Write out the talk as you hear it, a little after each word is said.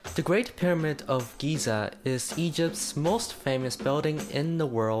The Great Pyramid of Giza is Egypt's most famous building in the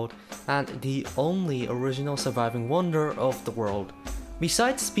world and the only original surviving wonder of the world.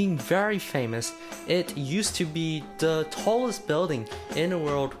 Besides being very famous, it used to be the tallest building in the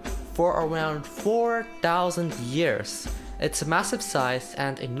world for around 4,000 years. Its massive size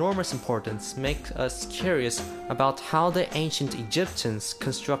and enormous importance make us curious about how the ancient Egyptians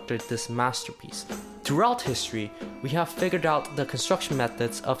constructed this masterpiece. Throughout history, we have figured out the construction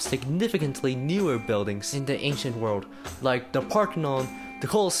methods of significantly newer buildings in the ancient world, like the Parthenon, the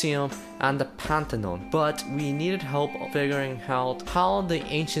Colosseum, and the Pantheon, but we needed help figuring out how the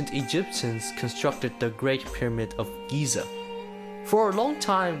ancient Egyptians constructed the Great Pyramid of Giza. For a long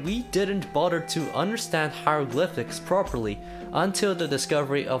time, we didn't bother to understand hieroglyphics properly until the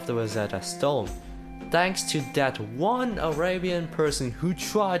discovery of the Rosetta Stone. Thanks to that one Arabian person who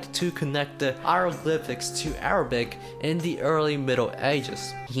tried to connect the hieroglyphics to Arabic in the early Middle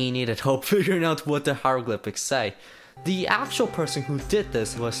Ages. He needed help figuring out what the hieroglyphics say. The actual person who did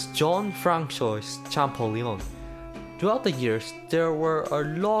this was John Francois Champollion. Throughout the years, there were a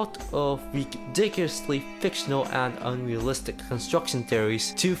lot of ridiculously fictional and unrealistic construction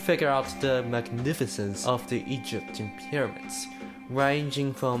theories to figure out the magnificence of the Egyptian pyramids,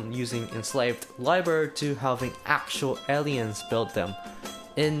 ranging from using enslaved labor to having actual aliens build them.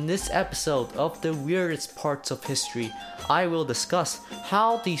 In this episode of the weirdest parts of history, I will discuss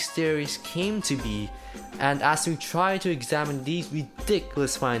how these theories came to be, and as we try to examine these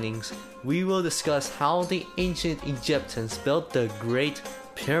ridiculous findings, we will discuss how the ancient Egyptians built the Great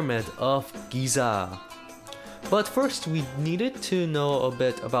Pyramid of Giza. But first, we needed to know a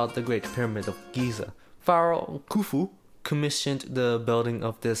bit about the Great Pyramid of Giza. Pharaoh Khufu commissioned the building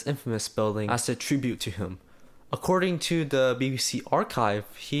of this infamous building as a tribute to him. According to the BBC archive,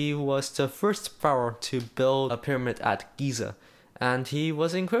 he was the first pharaoh to build a pyramid at Giza, and he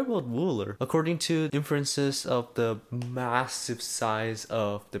was an incredible ruler, according to inferences of the massive size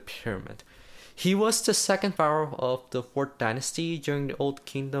of the pyramid. He was the second pharaoh of the 4th dynasty during the Old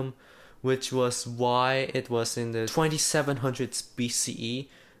Kingdom, which was why it was in the 2700s BCE,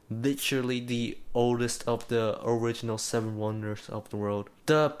 literally the oldest of the original 7 wonders of the world.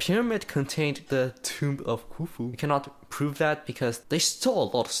 The pyramid contained the tomb of Khufu. We cannot prove that because they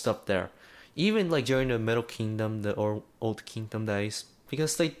stole a lot of stuff there. Even like during the Middle Kingdom, the Old Kingdom days,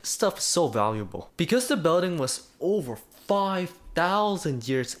 because stuff is so valuable. Because the building was over 5,000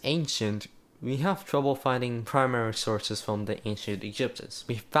 years ancient, we have trouble finding primary sources from the ancient Egyptians.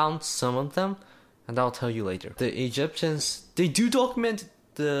 We found some of them, and I'll tell you later. The Egyptians, they do document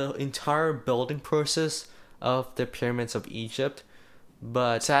the entire building process of the pyramids of Egypt,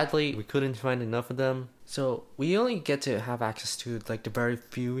 but sadly we couldn't find enough of them, so we only get to have access to like the very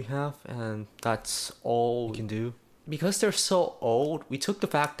few we have, and that's all we can do. Because they're so old, we took the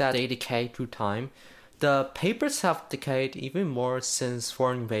fact that they decay through time. The papers have decayed even more since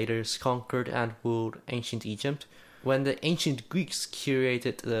foreign invaders conquered and ruled ancient Egypt. When the ancient Greeks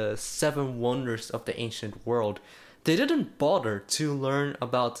created the 7 wonders of the ancient world, they didn't bother to learn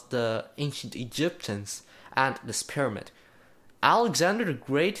about the ancient Egyptians and this pyramid. Alexander the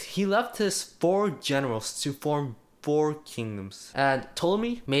Great, he left his 4 generals to form 4 kingdoms, and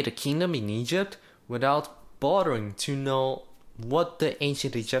Ptolemy made a kingdom in Egypt without bothering to know what the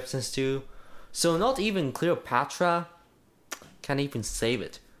ancient Egyptians do, so not even Cleopatra can even save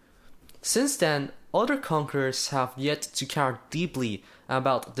it. Since then, other conquerors have yet to care deeply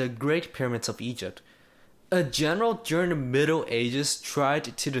about the Great Pyramids of Egypt. A general during the Middle Ages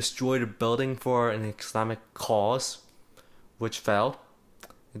tried to destroy the building for an Islamic cause, which failed.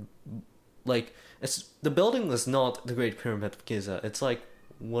 The building was not the Great Pyramid of Giza. It's like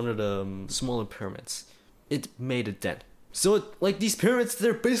one of the smaller pyramids. It made a dent. So, these pyramids,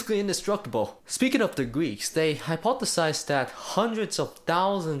 they're basically indestructible. Speaking of the Greeks, they hypothesized that hundreds of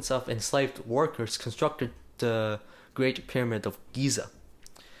thousands of enslaved workers constructed the Great Pyramid of Giza.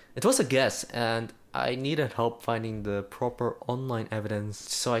 It was a guess, and I needed help finding the proper online evidence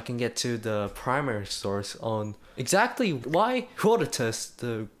so I can get to the primary source on exactly why Herodotus,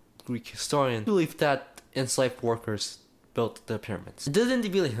 the Greek historian, believed that enslaved workers built the pyramids. It didn't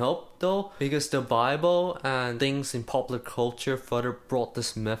really help though, because the Bible and things in popular culture further brought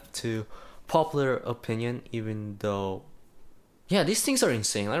this myth to popular opinion, even though, yeah, these things are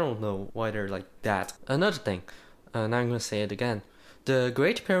insane. I don't know why they're like that. Another thing, and I'm gonna say it again, the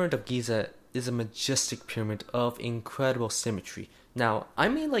Great Pyramid of Giza is a majestic pyramid of incredible symmetry. Now, I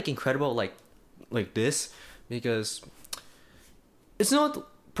mean incredible like this, because it's not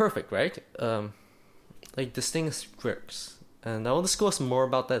perfect, right? This thing works. And I will discuss more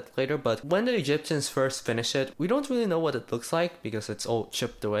about that later, but when the Egyptians first finish it, we don't really know what it looks like because it's all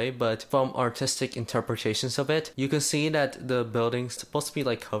chipped away, but from artistic interpretations of it, you can see that the building's supposed to be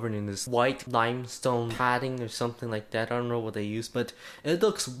like covered in this white limestone padding or something like that. I don't know what they use, but it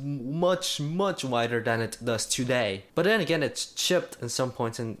looks much wider than it does today. But then again, it's chipped at some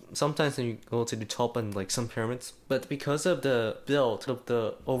points, and sometimes when you go to the top and like some pyramids, but because of the build of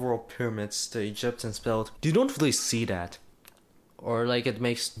the overall pyramids the Egyptians built, you don't really see that. Or like it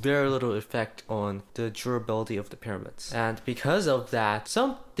makes very little effect on the durability of the pyramids. And because of that,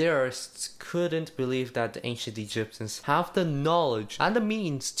 some theorists couldn't believe that the ancient Egyptians have the knowledge and the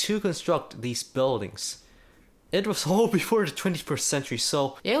means to construct these buildings. It was all before the 21st century,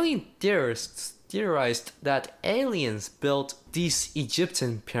 so alien theorists theorized that aliens built these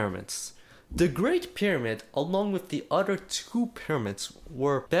Egyptian pyramids. The Great Pyramid, along with the other two pyramids,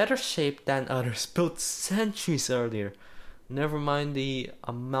 were better shaped than others built centuries earlier. Never mind the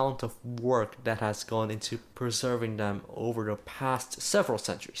amount of work that has gone into preserving them over the past several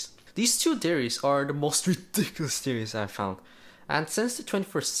centuries. These two theories are the most ridiculous theories I've found, and since the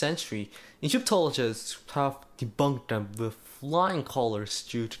 21st century, Egyptologists have debunked them with flying colors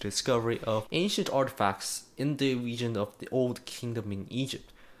due to the discovery of ancient artifacts in the region of the Old Kingdom in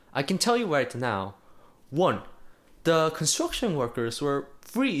Egypt. I can tell you right now, 1. The construction workers were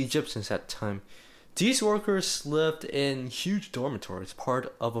free Egyptians at the time. These workers lived in huge dormitories,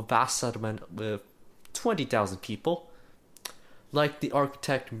 part of a vast settlement with 20,000 people. Like the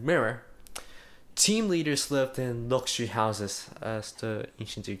architect Mirror, team leaders lived in luxury houses, as the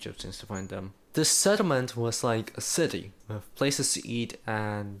ancient Egyptians defined them. This settlement was like a city, with places to eat,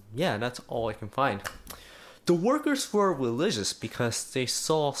 and yeah, that's all I can find. The workers were religious because they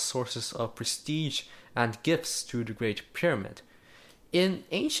saw sources of prestige and gifts through the Great Pyramid. In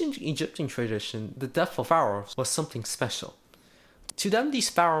ancient Egyptian tradition, the death of pharaohs was something special. To them, these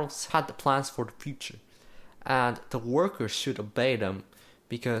pharaohs had the plans for the future, and the workers should obey them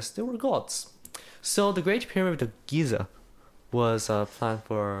because they were gods. So the Great Pyramid of Giza was a plan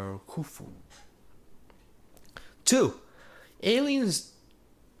for Khufu. 2. Aliens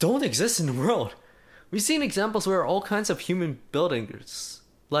don't exist in the world. We've seen examples where all kinds of human builders,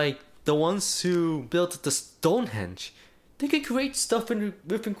 like the ones who built the Stonehenge, they can create stuff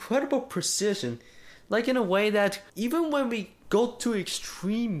with incredible precision, like in a way that even when we go to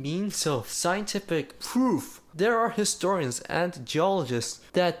extreme means of scientific proof, there are historians and geologists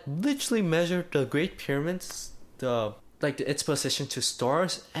that literally measured the Great Pyramids, its position to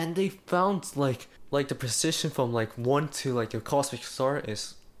stars, and they found like the precision from like 1 to like a cosmic star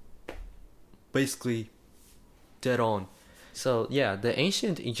is basically dead on. So yeah, the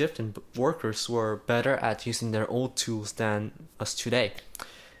ancient Egyptian workers were better at using their old tools than us today.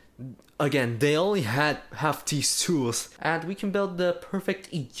 Again, they only have these tools, and we can build the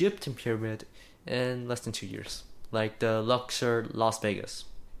perfect Egyptian pyramid in less than 2 years, like the Luxor Las Vegas.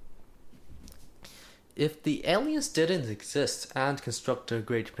 If the aliens didn't exist and construct the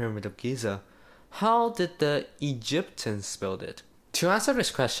Great Pyramid of Giza, how did the Egyptians build it? To answer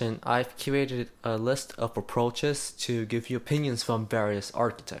this question, I've curated a list of approaches to give you opinions from various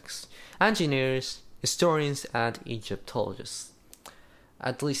architects, engineers, historians, and Egyptologists.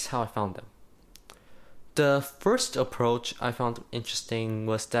 At least how I found them. The first approach I found interesting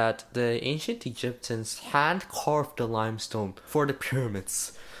was that the ancient Egyptians hand-carved the limestone for the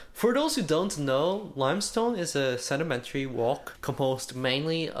pyramids. For those who don't know, limestone is a sedimentary rock composed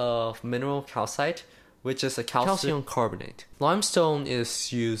mainly of mineral calcite, which is a calcium carbonate. Limestone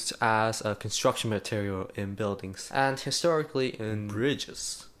is used as a construction material in buildings and historically in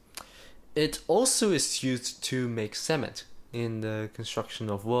bridges. It also is used to make cement in the construction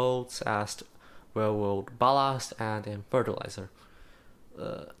of roads, as railroad ballast, and in fertilizer.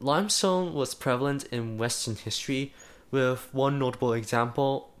 Limestone was prevalent in Western history, with one notable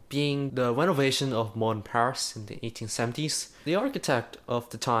example being the renovation of modern Paris in the 1870s. The architect of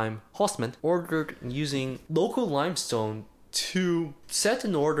the time, Haussmann, ordered using local limestone to set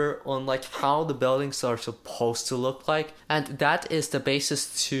an order on like how the buildings are supposed to look like, and that is the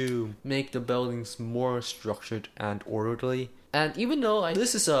basis to make the buildings more structured and orderly. And even though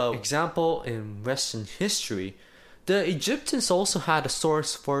this is an example in Western history, the Egyptians also had a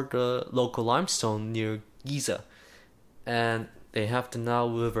source for the local limestone near Giza, and they have the Nile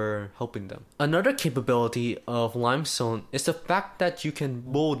River helping them. Another capability of limestone is the fact that you can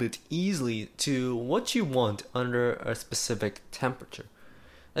mold it easily to what you want under a specific temperature.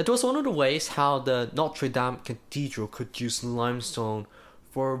 It was one of the ways how the Notre Dame Cathedral could use limestone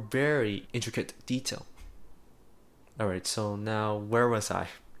for very intricate detail. Alright, so now where was I?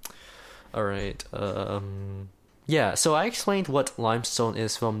 Alright, Yeah, so I explained what limestone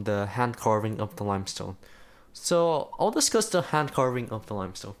is from the hand carving of the limestone. So I'll discuss the hand carving of the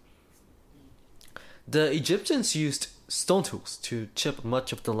limestone. The Egyptians used stone tools to chip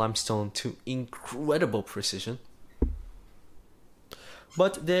much of the limestone to incredible precision.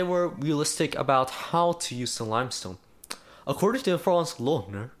 But they were realistic about how to use the limestone. According to Franz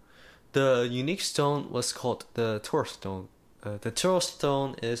Lohner, the unique stone was called the Torah stone. The Torah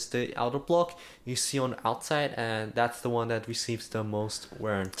stone is the outer block you see on the outside, and that's the one that receives the most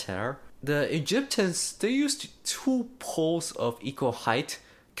wear and tear. The Egyptians, they used two poles of equal height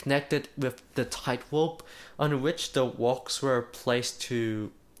connected with the tightrope on which the walks were placed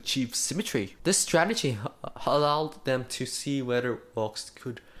to achieve symmetry. This strategy allowed them to see whether walks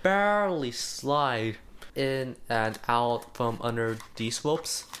could barely slide in and out from under these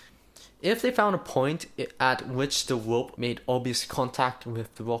ropes. If they found a point at which the rope made obvious contact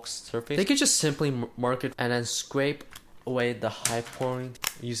with the rock's surface, they could just simply mark it and then scrape away the high point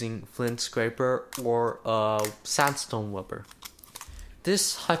using flint scraper or a sandstone rubber.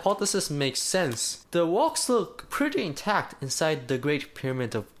 This hypothesis makes sense. The rocks look pretty intact inside the Great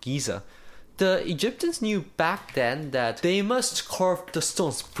Pyramid of Giza. The Egyptians knew back then that they must carve the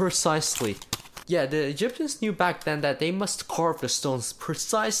stones precisely. The Egyptians knew back then that they must carve the stones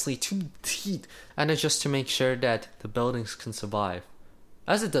precisely to teeth, and it's just to make sure that the buildings can survive,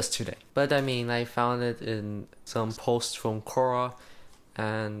 as it does today. But I found it in some posts from Quora,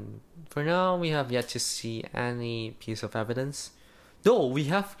 and for now we have yet to see any piece of evidence. Though we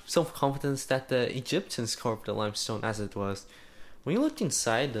have some confidence that the Egyptians carved the limestone as it was. When you look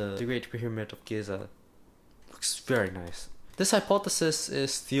inside the Great Pyramid of Giza, it looks very nice. This hypothesis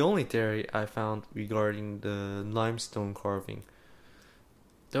is the only theory I found regarding the limestone carving.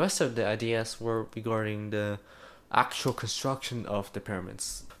 The rest of the ideas were regarding the actual construction of the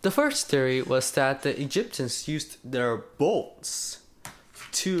pyramids. The first theory was that the Egyptians used their boats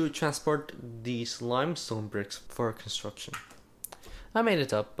to transport these limestone bricks for construction. I made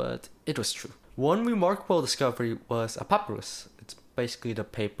it up, but it was true. One remarkable discovery was a papyrus. It's basically the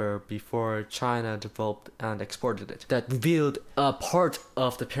paper before China developed and exported it, that revealed a part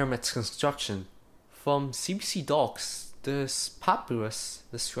of the pyramid's construction. From CBC Docs, this papyrus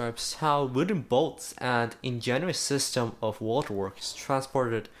describes how wooden boats and ingenious system of waterworks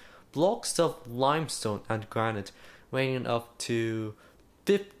transported blocks of limestone and granite weighing up to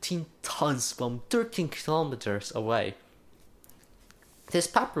 15 tons from 13 kilometers away. This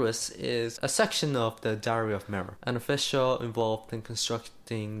papyrus is a section of the Diary of Memory, an official involved in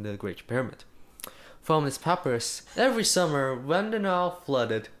constructing the Great Pyramid. From this papyrus, every summer when the Nile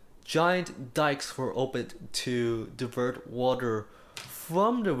flooded, giant dikes were opened to divert water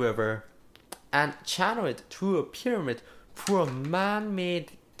from the river and channel it through a pyramid through a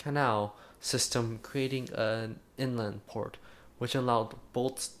man-made canal system, creating an inland port, which allowed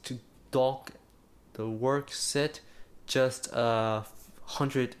boats to dock. The work sit just a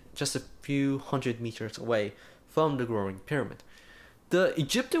few hundred meters away from the growing pyramid. The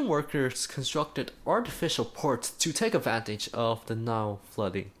Egyptian workers constructed artificial ports to take advantage of the Nile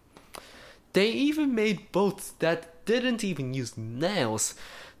flooding. They even made boats that didn't even use nails.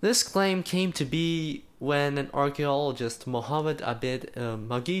 This claim came to be when an archaeologist, Mohammed Abed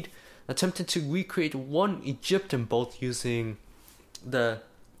Magid, attempted to recreate one Egyptian boat using the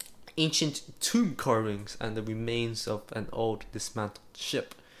ancient tomb carvings and the remains of an old dismantled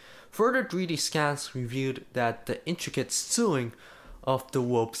ship. Further 3D scans revealed that the intricate sewing of the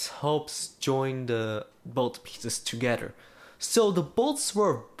ropes helps join the boat pieces together. So the boats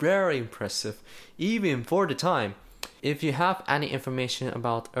were very impressive, even for the time. If you have any information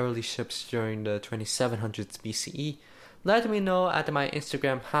about early ships during the 2700s BCE, let me know at my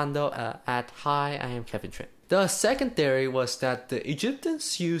Instagram handle at hi, I am Kevin Trin. The second theory was that the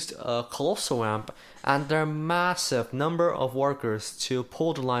Egyptians used a colossal ramp and their massive number of workers to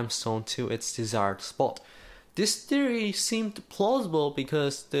pull the limestone to its desired spot. This theory seemed plausible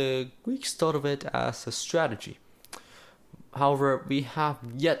because the Greeks thought of it as a strategy. However, we have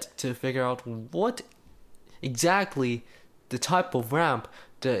yet to figure out what exactly the type of ramp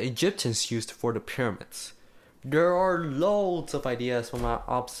the Egyptians used for the pyramids. There are loads of ideas from our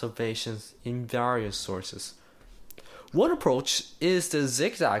observations in various sources. One approach is the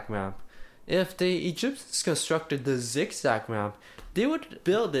zigzag ramp. If the Egyptians constructed the zigzag ramp, they would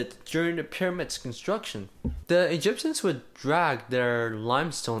build it during the pyramid's construction. The Egyptians would drag their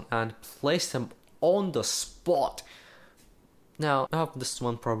limestone and place them on the spot. Now, I have this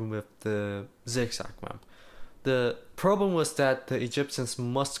one problem with the zigzag ramp. The problem was that the Egyptians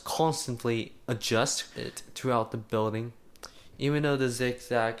must constantly adjust it throughout the building. Even though the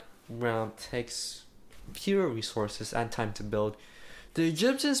zigzag ramp takes fewer resources and time to build. The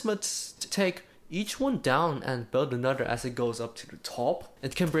Egyptians must take each one down and build another as it goes up to the top.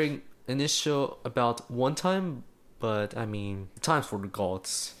 It can bring initial about one time, but I mean, time's for the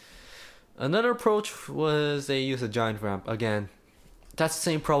gods. Another approach was they use a giant ramp. Again, that's the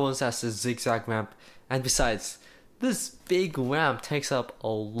same problems as the zigzag ramp, and besides, this big ramp takes up a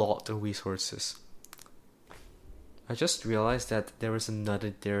lot of resources. I just realized that there is another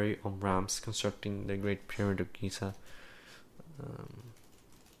theory on ramps constructing the Great Pyramid of Giza.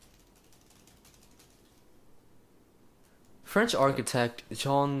 French architect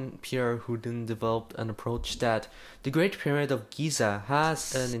Jean-Pierre Houdin developed an approach that the Great Pyramid of Giza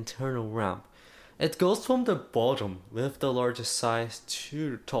has an internal ramp. It goes from the bottom with the largest size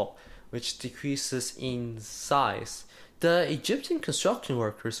to the top, which decreases in size. The Egyptian construction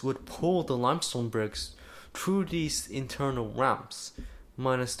workers would pull the limestone bricks through these internal ramps,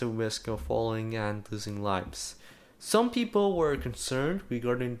 minus the risk of falling and losing lives. Some people were concerned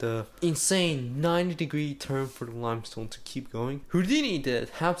regarding the insane 90-degree turn for the limestone to keep going. Houdini did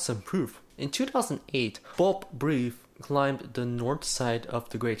have some proof. In 2008, Bob Brief climbed the north side of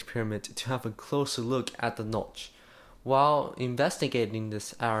the Great Pyramid to have a closer look at the notch. While investigating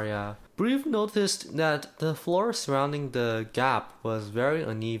this area, Brief noticed that the floor surrounding the gap was very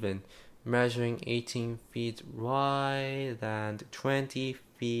uneven, measuring 18 feet wide and 20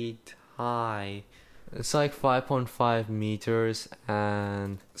 feet high. It's like 5.5 meters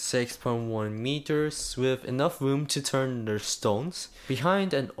and 6.1 meters with enough room to turn the stones.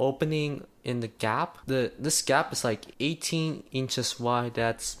 Behind an opening in the gap, this gap is like 18 inches wide,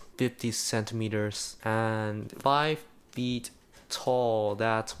 that's 50 centimeters, and 5 feet tall,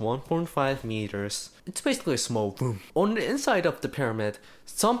 that's 1.5 meters. It's basically a small room. On the inside of the pyramid,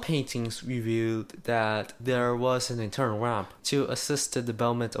 some paintings revealed that there was an internal ramp to assist the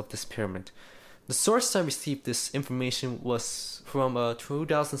development of this pyramid. The source I received this information was from a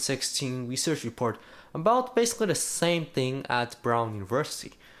 2016 research report about basically the same thing at Brown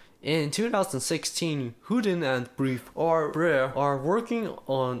University. In 2016, Houdin and Brief are working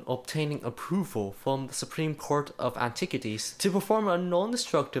on obtaining approval from the Supreme Court of Antiquities to perform a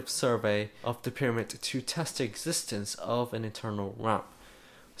non-destructive survey of the pyramid to test the existence of an internal ramp.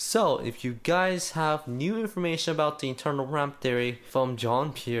 So, if you guys have new information about the internal ramp theory from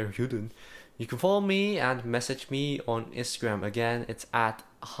Jean-Pierre Houdin, you can follow me and message me on Instagram. Again, it's at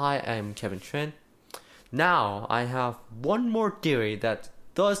Hi, I'm Kevin Trin. Now, I have one more theory that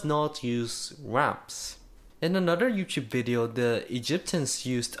does not use ramps. In another YouTube video, the Egyptians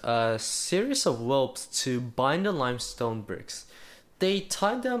used a series of ropes to bind the limestone bricks. They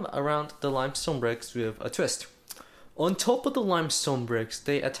tied them around the limestone bricks with a twist. On top of the limestone bricks,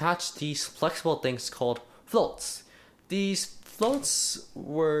 they attached these flexible things called floats. These floats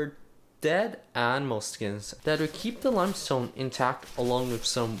were dead animal skins that would keep the limestone intact along with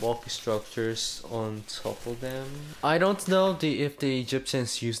some bulky structures on top of them. I don't know if the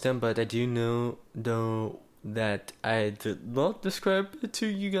Egyptians used them, but I do know though that I did not describe it to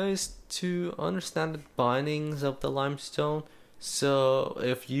you guys to understand the bindings of the limestone. So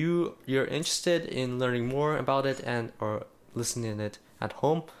if you're interested in learning more about it and or listening it at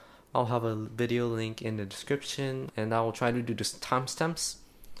home, I'll have a video link in the description and I will try to do the timestamps.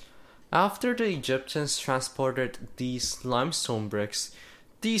 After the Egyptians transported these limestone bricks,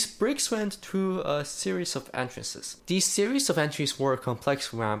 these bricks went through a series of entrances. These series of entries were a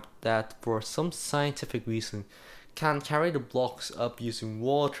complex ramp that, for some scientific reason, can carry the blocks up using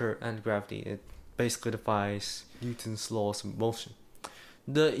water and gravity. It basically defies Newton's laws of motion.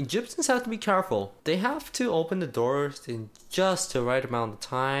 The Egyptians have to be careful. They have to open the doors in just the right amount of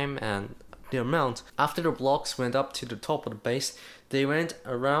time and the amount. After the blocks went up to the top of the base, they went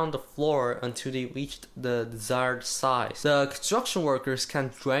around the floor until they reached the desired size. The construction workers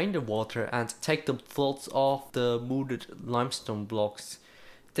can drain the water and take the floats off the molded limestone blocks.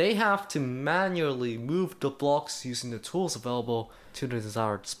 They have to manually move the blocks using the tools available to the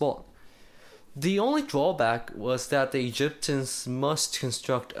desired spot. The only drawback was that the Egyptians must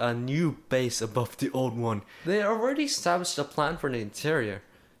construct a new base above the old one. They already established a plan for the interior.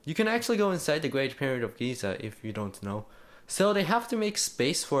 You can actually go inside the Great Pyramid of Giza if you don't know. So they have to make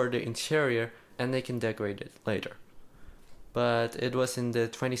space for the interior and they can decorate it later. But it was in the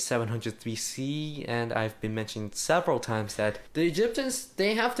 2700 BC and I've been mentioning several times that the Egyptians,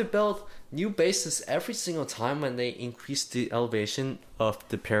 they have to build new bases every single time when they increase the elevation of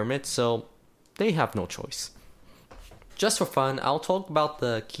the pyramid, so they have no choice. Just for fun, I'll talk about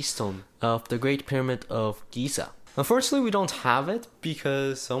the keystone of the Great Pyramid of Giza. Unfortunately, we don't have it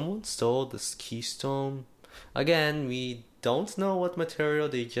because someone stole this keystone. Again, we don't know what material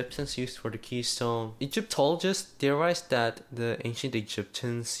the Egyptians used for the keystone, Egyptologists theorized that the ancient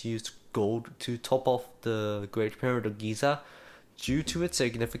Egyptians used gold to top off the Great Pyramid of Giza due to its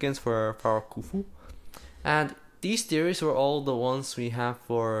significance for Pharaoh Khufu. And these theories were all the ones we have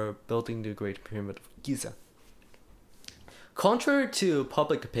for building the Great Pyramid of Giza. Contrary to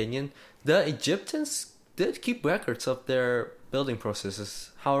public opinion, the Egyptians did keep records of their building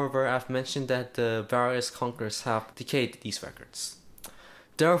processes. However, I've mentioned that the various conquerors have decayed these records.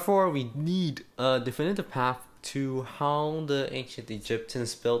 Therefore, we need a definitive path to how the ancient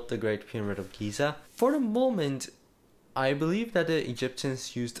Egyptians built the Great Pyramid of Giza. For the moment, I believe that the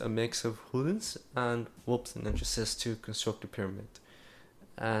Egyptians used a mix of Hulans and entrances to construct the pyramid.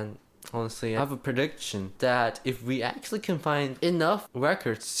 And honestly, I have a prediction that if we actually can find enough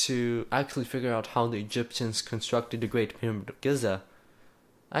records to actually figure out how the Egyptians constructed the Great Pyramid of Giza,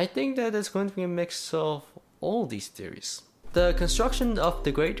 I think that it's going to be a mix of all these theories. The construction of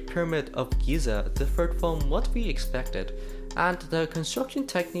the Great Pyramid of Giza differed from what we expected, and the construction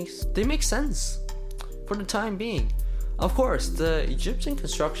techniques, they make sense for the time being. Of course, the Egyptian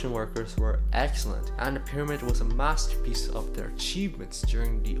construction workers were excellent, and the pyramid was a masterpiece of their achievements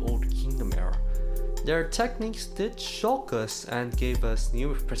during the Old Kingdom era. Their techniques did shock us and gave us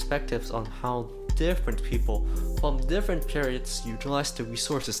new perspectives on how different people from different periods utilized the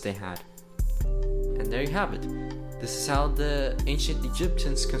resources they had. And there you have it. This is how the ancient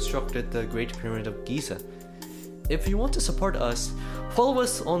Egyptians constructed the Great Pyramid of Giza. If you want to support us, follow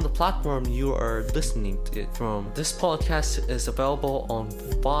us on the platform you are listening to it from. This podcast is available on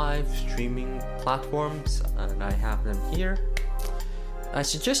 5 streaming platforms, and I have them here. I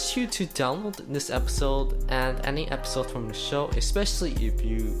suggest you to download this episode and any episode from the show, especially if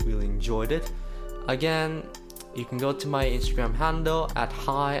you really enjoyed it. Again, you can go to my Instagram handle at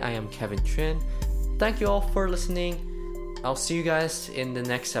 @HiIamKevinTrin. Thank you all for listening. I'll see you guys in the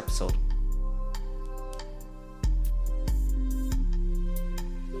next episode.